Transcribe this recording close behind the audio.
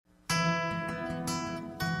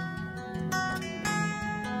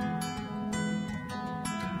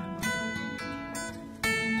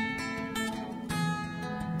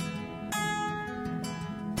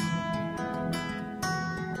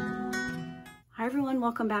everyone,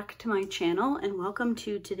 welcome back to my channel and welcome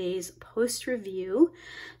to today's post review.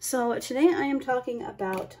 So today I am talking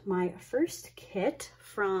about my first kit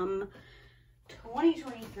from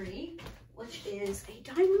 2023, which is a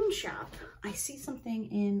Moonshop. I see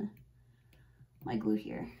something in my glue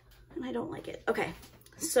here and I don't like it. Okay,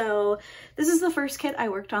 so this is the first kit I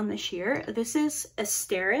worked on this year. This is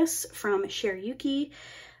Asteris from Yuki,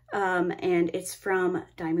 and it's from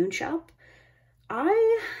Moonshop.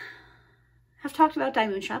 I have talked about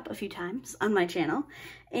Moonshop a few times on my channel,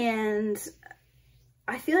 and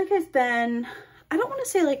I feel like I've been, I don't want to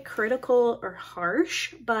say like critical or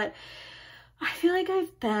harsh, but I feel like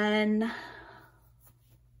I've been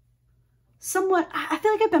somewhat, I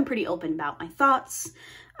feel like I've been pretty open about my thoughts,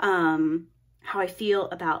 how I feel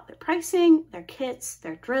about their pricing, their kits,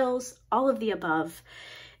 their drills, all of the above.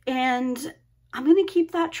 And I'm going to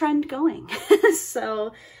keep that trend going.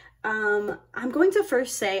 So I'm going to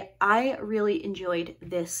first say I really enjoyed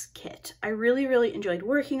this kit. I really enjoyed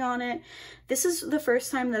working on it. This is the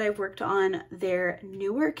first time that I've worked on their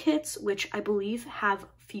newer kits, which I believe have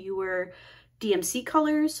fewer DMC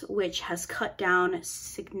colors, which has cut down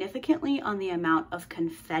significantly on the amount of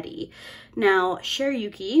confetti. Now,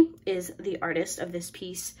 Yuki is the artist of this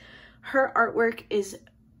piece. Her artwork is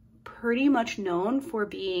pretty much known for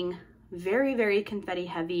being very confetti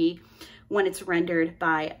heavy when it's rendered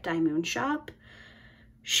by Moonshop.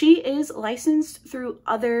 She is licensed through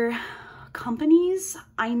other companies.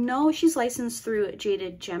 I know she's licensed through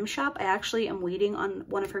Jaded Gem Shop. I actually am waiting on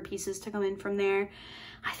one of her pieces to come in from there.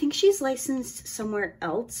 I think she's licensed somewhere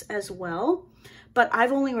else as well, but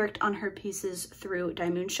I've only worked on her pieces through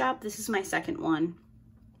Moonshop. This is my second one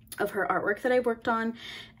of her artwork that I worked on,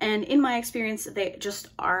 and in my experience they just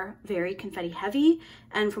are very confetti heavy,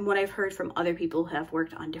 and from what I've heard from other people who have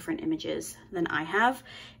worked on different images than I have,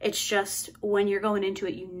 it's just when you're going into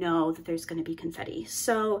it you know that there's going to be confetti.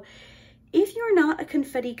 So if you're not a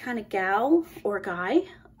confetti kind of gal or guy,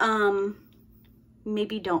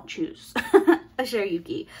 maybe don't choose a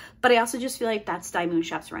Yuki. But I also just feel like that's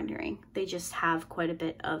Moonshop's rendering. They just have quite a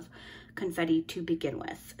bit of confetti to begin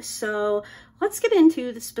with. So let's get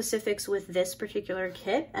into the specifics with this particular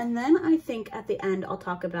kit, and then I think at the end I'll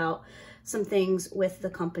talk about some things with the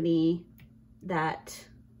company that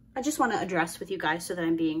I just want to address with you guys so that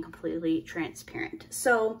I'm being completely transparent.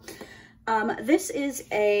 So this is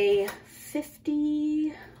a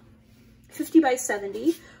 50 by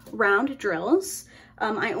 70 round drills.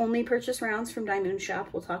 I only purchase rounds from Moonshop.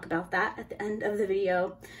 We'll talk about that at the end of the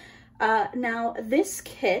video. Now this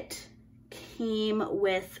kit came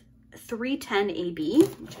with 310 AB,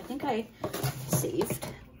 which I think I saved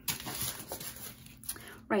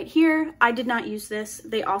right here. I did not use this.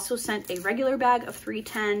 They also sent a regular bag of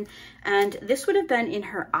 310, and this would have been in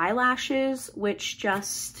her eyelashes, which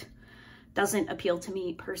just doesn't appeal to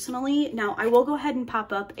me personally. Now I will go ahead and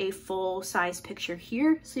pop up a full size picture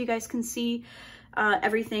here so you guys can see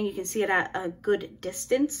everything. You can see it at a good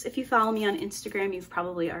distance. If you follow me on Instagram, you've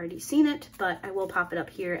probably already seen it, but I will pop it up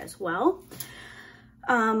here as well.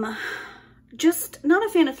 Just not a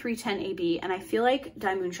fan of 310 AB, and I feel like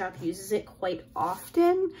Moonshop uses it quite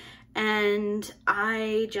often, and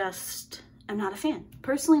I just am not a fan.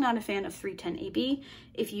 Personally not a fan of 310 AB.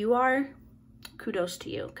 If you are, kudos to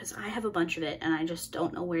you, because I have a bunch of it and I just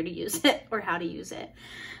don't know where to use it or how to use it.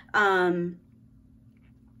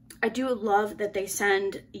 I do love that they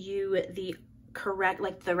send you the correct,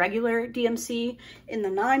 like the regular DMC in the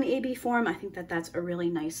non-AB form. I think that that's a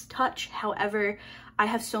really nice touch. However, I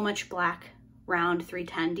have so much black round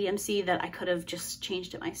 310 DMC that I could have just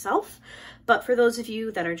changed it myself. But for those of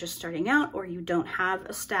you that are just starting out or you don't have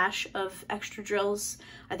a stash of extra drills,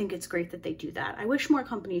 I think it's great that they do that. I wish more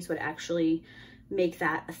companies would actually make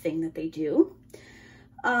that a thing that they do.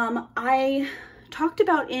 I talked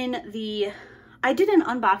about I did an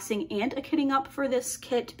unboxing and a kitting up for this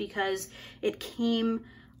kit because it came,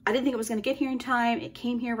 I didn't think it was going to get here in time. It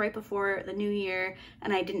came here right before the new year,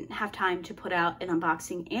 and I didn't have time to put out an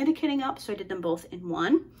unboxing and a kitting up, so I did them both in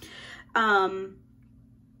one.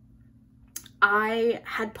 I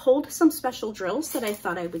had pulled some special drills that I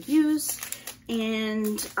thought I would use,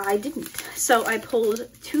 and I didn't. So I pulled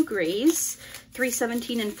two grays,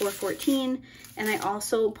 317 and 414, and I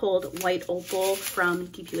also pulled white opal from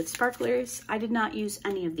DP with Sparklers. I did not use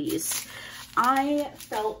any of these. I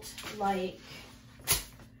felt like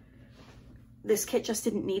this kit just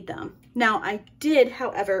didn't need them. Now I did,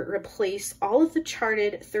 however, replace all of the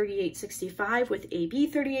charted 3865 with AB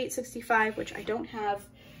 3865, which I don't have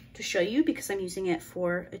to show you because I'm using it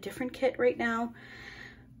for a different kit right now.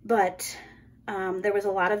 But there was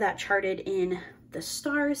a lot of that charted in the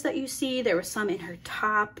stars that you see. There was some in her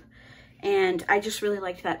top, And I just really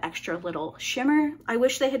liked that extra little shimmer. I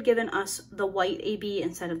wish they had given us the white AB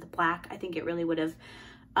instead of the black. I think it really would have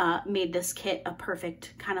made this kit a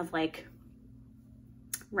perfect kind of like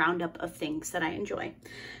roundup of things that I enjoy.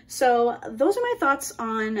 So those are my thoughts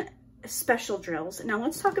on special drills. Now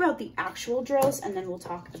let's talk about the actual drills, and then we'll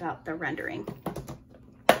talk about the rendering.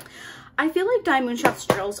 I feel like Moonshop's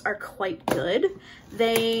drills are quite good.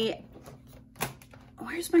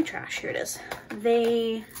 Where's my trash? Here it is.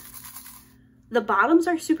 The bottoms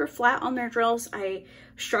are super flat on their drills. I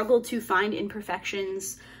struggled to find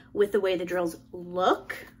imperfections with the way the drills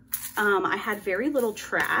look. I had very little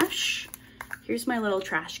trash. Here's my little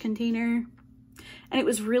trash container. And it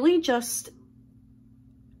was really just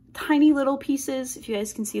tiny little pieces, if you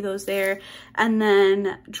guys can see those there. And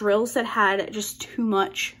then drills that had just too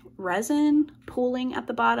much resin pooling at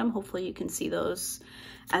the bottom. Hopefully you can see those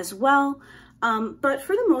as well. But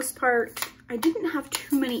for the most part, I didn't have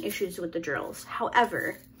too many issues with the drills.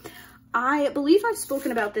 However, I believe I've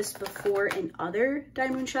spoken about this before in other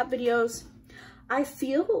Moonshop videos. I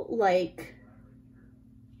feel like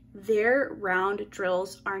their round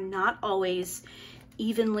drills are not always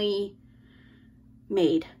evenly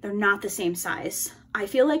made. They're not the same size. I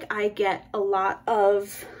feel like I get a lot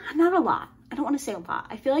of, not a lot, I don't want to say a lot.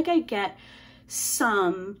 I feel like I get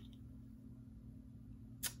some,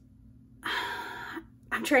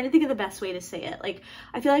 I'm trying to think of the best way to say it. Like,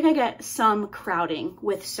 I feel like I get some crowding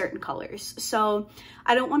with certain colors. So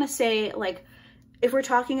I don't want to say, like, if we're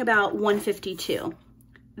talking about 152,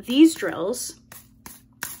 these drills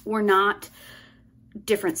were not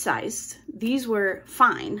different sized. These were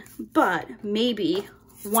fine, but maybe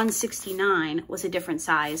 169 was a different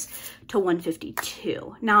size to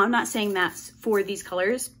 152. Now, I'm not saying that's for these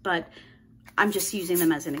colors, but I'm just using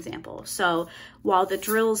them as an example. So while the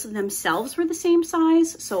drills themselves were the same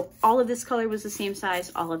size, so all of this color was the same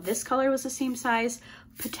size, all of this color was the same size,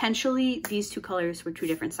 potentially these two colors were two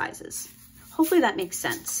different sizes. Hopefully that makes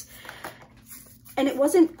sense. And it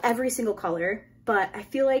wasn't every single color, but I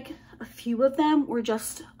feel like a few of them were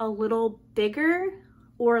just a little bigger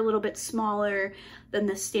or a little bit smaller than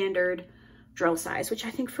the standard drill size, which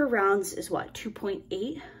I think for rounds is what,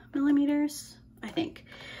 2.8 millimeters, I think.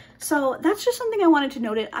 So that's just something I wanted to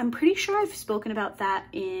note. I'm pretty sure I've spoken about that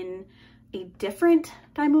in a different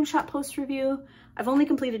Moonshop post review. I've only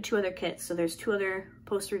completed 2 other kits, so there's 2 other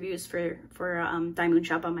post reviews for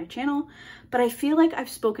Moonshop on my channel, but I feel like I've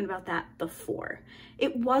spoken about that before.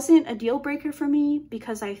 It wasn't a deal breaker for me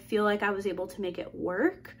because I feel like I was able to make it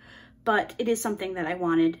work, but it is something that I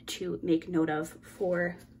wanted to make note of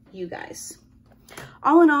for you guys.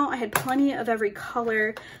 All in all, I had plenty of every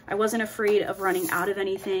color. I wasn't afraid of running out of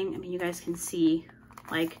anything. I mean, you guys can see,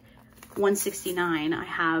 like, 169, I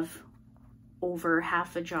have over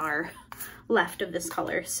half a jar left of this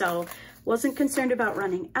color. So wasn't concerned about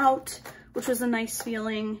running out, which was a nice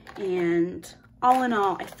feeling. And all in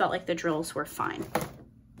all, I felt like the drills were fine.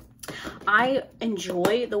 I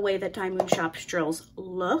enjoy the way that Moonshop's drills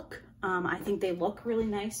look. I think they look really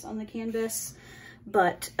nice on the canvas.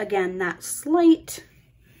 But again, that slight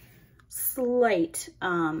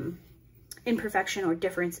imperfection or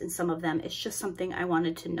difference in some of them is just something I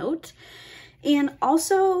wanted to note. And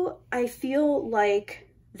also, I feel like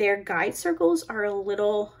their guide circles are a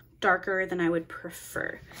little darker than I would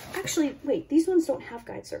prefer. Actually, wait, these ones don't have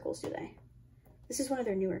guide circles, do they? This is one of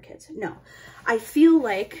their newer kits. No, I feel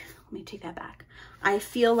like, let me take that back. I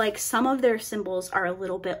feel like some of their symbols are a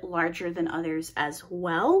little bit larger than others as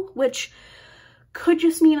well, which could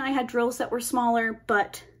just mean I had drills that were smaller,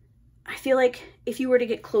 but I feel like if you were to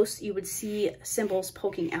get close, you would see symbols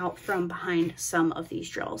poking out from behind some of these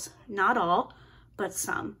drills. Not all, but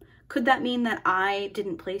some. Could that mean that I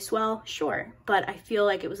didn't place well? Sure, but I feel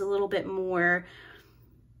like it was a little bit more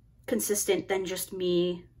consistent than just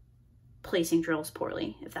me placing drills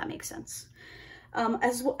poorly, if that makes sense.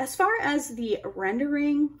 As far as the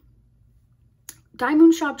rendering,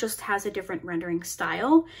 Moonshop just has a different rendering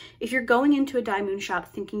style. If you're going into a Moonshop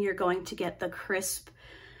thinking you're going to get the crisp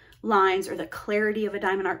lines or the clarity of a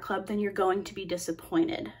Diamond Art Club, then you're going to be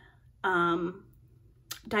disappointed.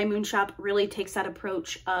 Moonshop really takes that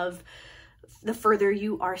approach of the further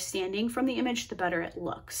you are standing from the image, the better it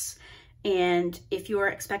looks. And if you are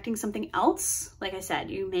expecting something else, like I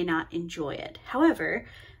said, you may not enjoy it. However,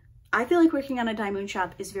 I feel like working on a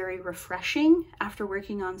Moonshop is very refreshing after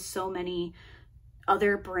working on so many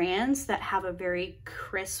other brands that have a very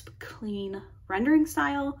crisp, clean rendering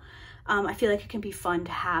style. I feel like it can be fun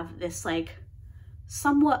to have this like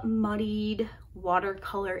somewhat muddied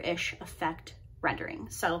watercolor-ish effect rendering.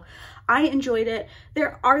 So I enjoyed it.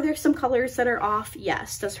 Are there some colors that are off?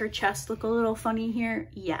 Yes. Does her chest look a little funny here?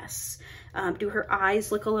 Yes. Do her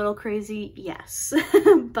eyes look a little crazy? Yes.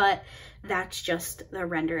 But that's just the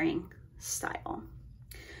rendering style.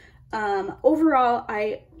 Overall,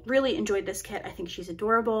 I really enjoyed this kit. I think she's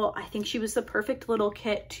adorable. I think she was the perfect little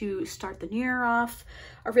kit to start the new year off,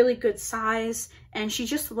 a really good size, and she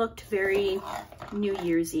just looked very New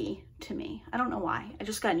Year's-y to me. I don't know why. I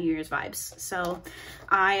just got New Year's vibes. So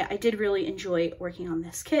I did really enjoy working on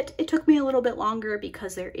this kit. It took me a little bit longer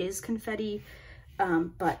because there is confetti,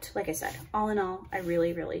 but like I said, all in all, I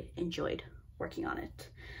really, really enjoyed working on it.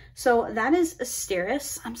 So that is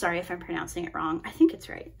Asteris. I'm sorry if I'm pronouncing it wrong. I think it's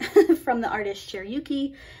right. From the artist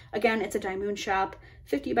Cherryuki. Again, it's a Moonshop,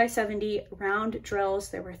 50 by 70 round drills.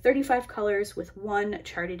 There were 35 colors with 1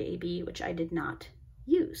 charted AB, which I did not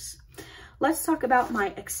use. Let's talk about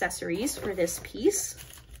my accessories for this piece.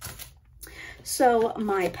 So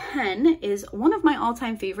my pen is one of my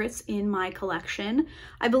all-time favorites in my collection.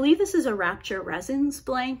 I believe this is a Rapture Resins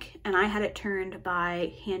blank, and I had it turned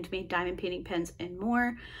by Handmade Diamond Painting Pens and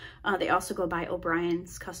More. They also go by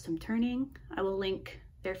O'Brien's Custom Turning. I will link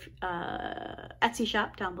their Etsy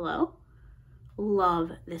shop down below.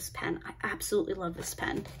 Love this pen. I absolutely love this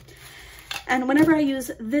pen. And whenever I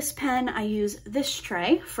use this pen, I use this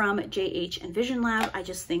tray from JH and Vision Lab. I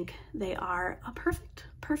just think they are a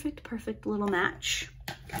perfect little match.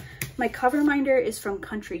 My cover minder is from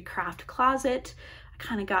Country Craft Closet. I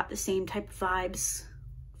kind of got the same type of vibes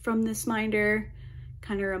from this minder.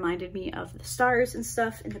 Kind of reminded me of the stars and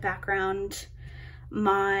stuff in the background.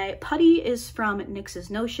 My putty is from NYX's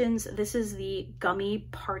Notions. This is the Gummy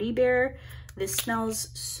Party Bear. This smells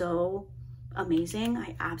so amazing.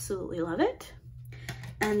 I absolutely love it.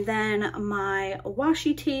 And then my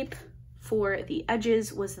washi tape for the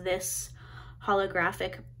edges was this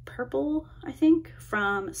holographic purple, I think,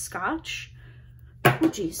 from Scotch. Oh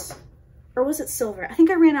geez, or was it silver? I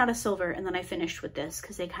think I ran out of silver and then I finished with this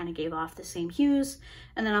because they kind of gave off the same hues.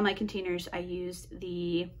 And then on my containers, I used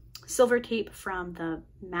the silver tape from the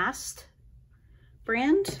Mast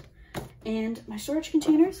brand, and my storage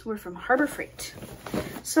containers were from Harbor Freight.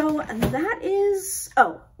 So that is,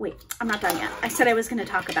 oh wait, I'm not done yet. I said I was going to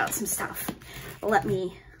talk about some stuff. Let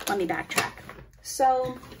me backtrack.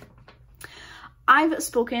 So I've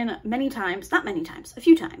spoken many times, not many times, a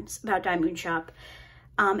few times about Moonshop.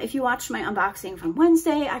 If you watched my unboxing from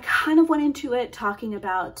Wednesday, I kind of went into it talking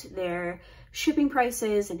about their shipping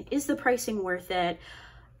prices and is the pricing worth it?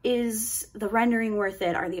 Is the rendering worth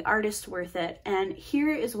it? Are the artists worth it? And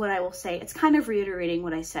here is what I will say. It's kind of reiterating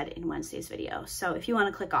what I said in Wednesday's video. So if you want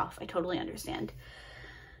to click off, I totally understand.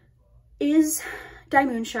 Is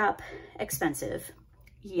Moonshop expensive?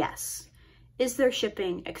 Yes. Is their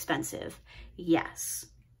shipping expensive? Yes.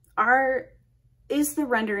 Is the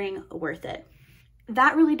rendering worth it?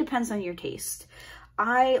 That really depends on your taste.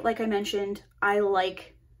 Like I mentioned, I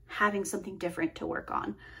like having something different to work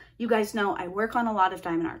on. You guys know I work on a lot of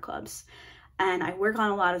diamond art clubs, and I work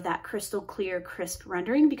on a lot of that crystal clear, crisp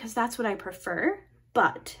rendering because that's what I prefer.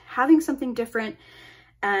 But having something different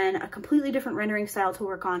and a completely different rendering style to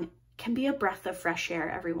work on can be a breath of fresh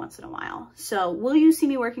air every once in a while. So will you see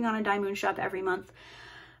me working on a Moonshop every month?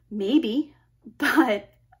 Maybe,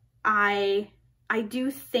 but I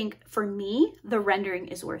do think for me, the rendering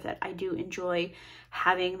is worth it. I do enjoy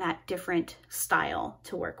having that different style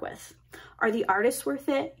to work with. Are the artists worth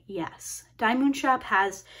it? Yes. Moonshop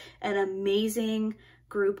has an amazing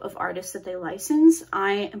group of artists that they license.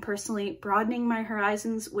 I am personally broadening my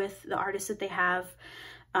horizons with the artists that they have.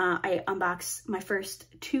 I unboxed my first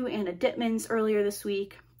 2 Anna Dittmans earlier this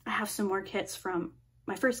week. I have some more kits from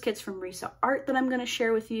my first kits from Risa Art that I'm going to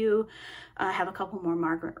share with you. I have a couple more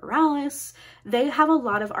Margaret Morales. They have a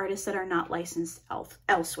lot of artists that are not licensed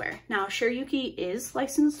elsewhere. Now, Cherryuki is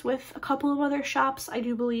licensed with a couple of other shops, I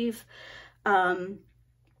do believe.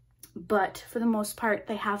 But for the most part,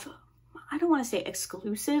 they have, I don't want to say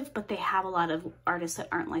exclusive, but they have a lot of artists that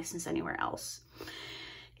aren't licensed anywhere else.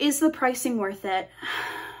 Is the pricing worth it?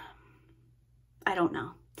 I don't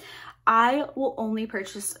know. I will only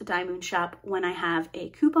purchase a Moonshop when I have a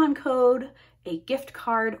coupon code, a gift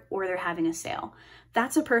card, or they're having a sale.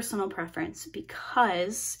 That's a personal preference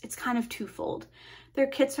because it's kind of twofold. Their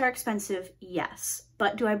kits are expensive, yes,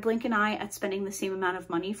 but do I blink an eye at spending the same amount of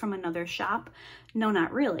money from another shop? No,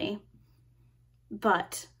 not really.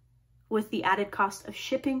 But with the added cost of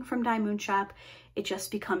shipping from Moonshop, it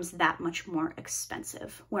just becomes that much more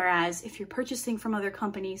expensive. Whereas if you're purchasing from other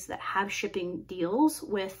companies that have shipping deals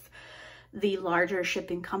with the larger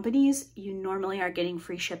shipping companies, you normally are getting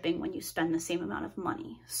free shipping when you spend the same amount of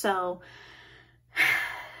money. So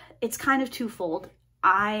it's kind of twofold.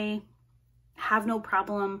 I have no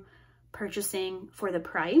problem purchasing for the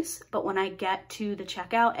price, but when I get to the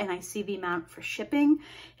checkout and I see the amount for shipping,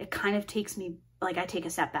 it kind of takes me, like, I take a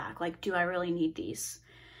step back. Like, do I really need these?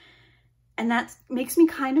 And that makes me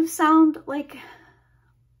kind of sound like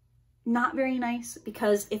not very nice,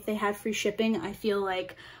 because if they had free shipping, I feel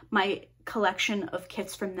like my collection of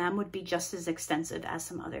kits from them would be just as extensive as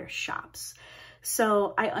some other shops.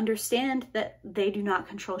 So I understand that they do not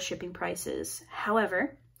control shipping prices.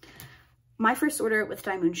 However, my first order with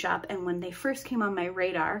Moonshop, and when they first came on my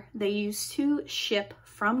radar, they used to ship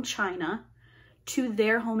from China to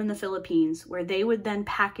their home in the Philippines, where they would then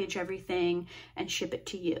package everything and ship it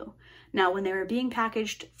to you. Now, when they were being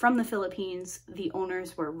packaged from the Philippines, the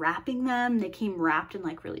owners were wrapping them. They came wrapped in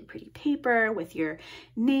like really pretty paper with your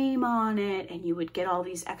name on it, and you would get all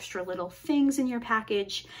these extra little things in your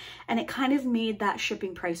package, and it kind of made that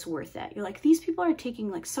shipping price worth it. You're like, these people are taking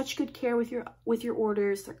like such good care with your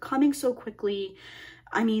orders. They're coming so quickly.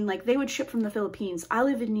 I mean, like, they would ship from the Philippines. I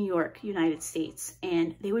live in New York, United States,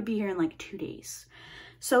 and they would be here in like 2 days.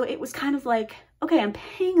 So it was kind of like, okay, I'm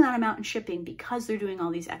paying that amount in shipping because they're doing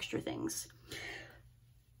all these extra things.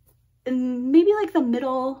 And maybe like the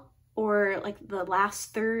middle or like the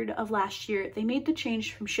last third of last year, they made the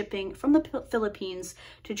change from shipping from the Philippines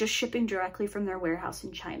to just shipping directly from their warehouse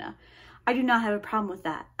in China. I do not have a problem with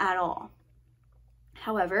that at all.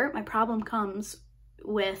 However, my problem comes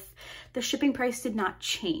with the shipping price did not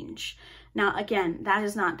change. Now, again, that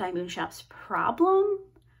is not Moonshop's problem.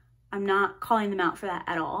 I'm not calling them out for that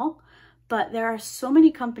at all, but there are so many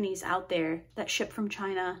companies out there that ship from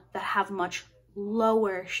China that have much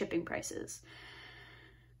lower shipping prices.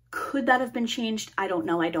 Could that have been changed? I don't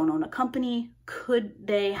know. I don't own a company. Could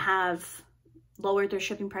they have lowered their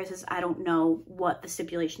shipping prices? I don't know what the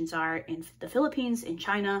stipulations are in the Philippines, in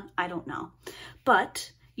China. I don't know.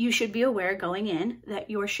 But you should be aware going in that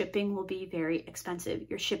your shipping will be very expensive.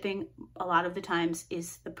 Your shipping, a lot of the times,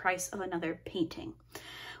 is the price of another painting,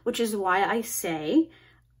 which is why I say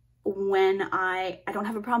when I don't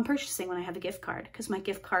have a problem purchasing when I have a gift card, because my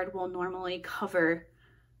gift card will normally cover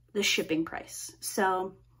the shipping price.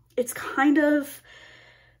 So it's kind of,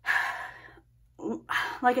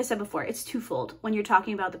 like I said before, it's twofold. When you're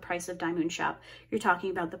talking about the price of Moonshop, you're talking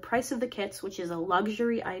about the price of the kits, which is a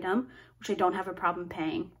luxury item, which I don't have a problem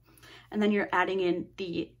paying. And then you're adding in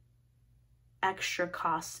the extra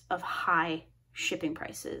costs of high shipping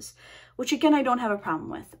prices, which again, I don't have a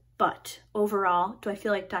problem with. But overall, do I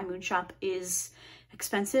feel like Moonshop is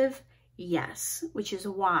expensive? Yes, which is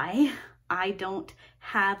why I don't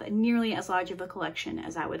have nearly as large of a collection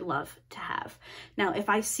as I would love to have. Now, if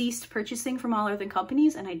I ceased purchasing from all other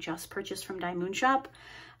companies and I just purchased from Moonshop,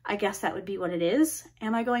 I guess that would be what it is.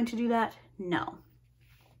 Am I going to do that? No.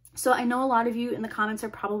 So I know a lot of you in the comments are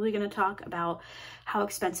probably going to talk about how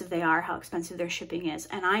expensive they are, how expensive their shipping is.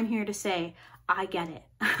 And I'm here to say, I get it.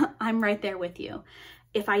 I'm right there with you.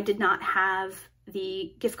 If I did not have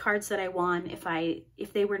the gift cards that I won,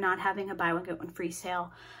 if they were not having a buy one get one free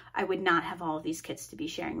sale, I would not have all of these kits to be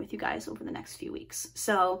sharing with you guys over the next few weeks.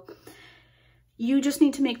 So you just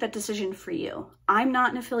need to make that decision for you. I'm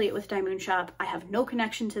not an affiliate with Moonshop. I have no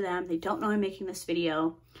connection to them. They don't know I'm making this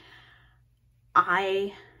video.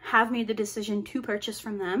 I have made the decision to purchase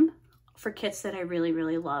from them for kits that I really,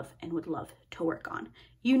 really love and would love to work on.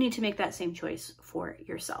 You need to make that same choice for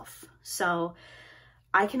yourself. So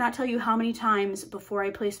I cannot tell you how many times before I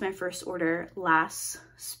placed my first order last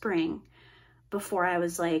spring, before I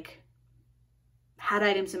was like, had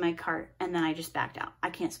items in my cart and then I just backed out. I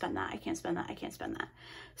can't spend that. I can't spend that. I can't spend that.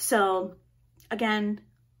 So again,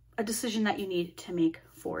 a decision that you need to make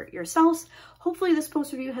for yourselves. Hopefully this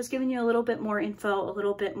post review has given you a little bit more info, a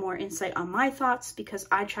little bit more insight on my thoughts, because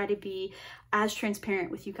I try to be as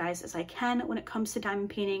transparent with you guys as I can when it comes to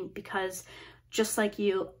diamond painting, because just like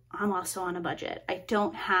you, I'm also on a budget. I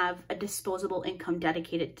don't have a disposable income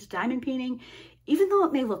dedicated to diamond painting, even though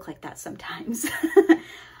it may look like that sometimes.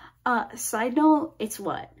 Side note, it's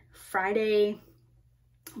what? Friday,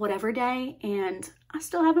 whatever day, and I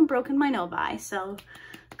still haven't broken my no-buy, so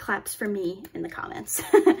claps for me in the comments.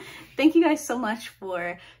 Thank you guys so much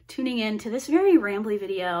for tuning in to this very rambly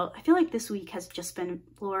video. I feel like this week has just been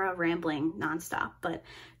Laura rambling nonstop, but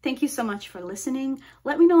thank you so much for listening.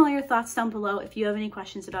 Let me know all your thoughts down below. If you have any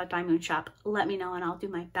questions about Moonshop, let me know and I'll do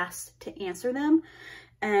my best to answer them.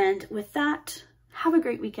 And with that, have a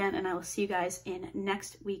great weekend and I will see you guys in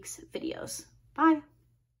next week's videos. Bye.